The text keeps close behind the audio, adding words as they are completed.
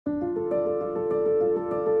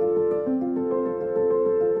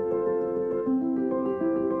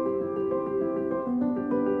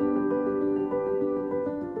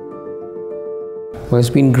Well, it's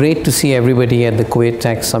been great to see everybody at the Kuwait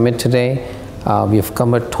Tax Summit today. We have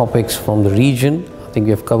covered topics from the region. I think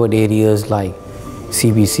we have covered areas like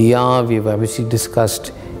CBCR. We've obviously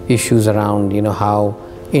discussed issues around, how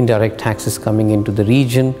indirect tax is coming into the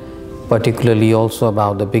region, particularly also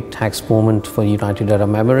about the big tax moment for United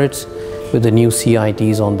Arab Emirates with the new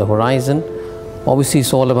CITs on the horizon. Obviously,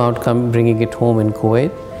 it's all about bringing it home in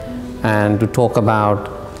Kuwait and to talk about,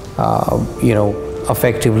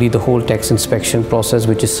 effectively the whole tax inspection process,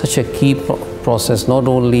 which is such a key process, not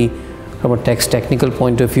only from a tax technical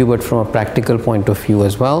point of view, but from a practical point of view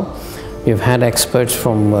as well. We've had experts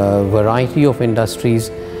from a variety of industries,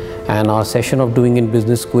 and our session of Doing in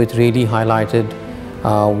Business Kuwait really highlighted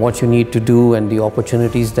what you need to do and the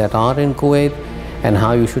opportunities that are in Kuwait and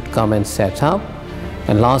how you should come and set up.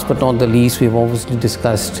 And last but not the least, we've obviously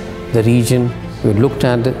discussed the region. We've looked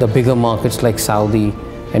at the bigger markets like Saudi,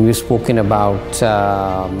 and we've spoken about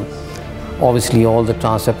obviously all the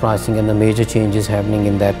transfer pricing and the major changes happening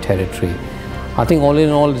in that territory. I think all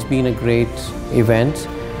in all, it's been a great event,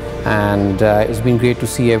 and it's been great to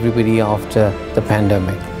see everybody after the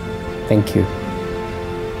pandemic. Thank you.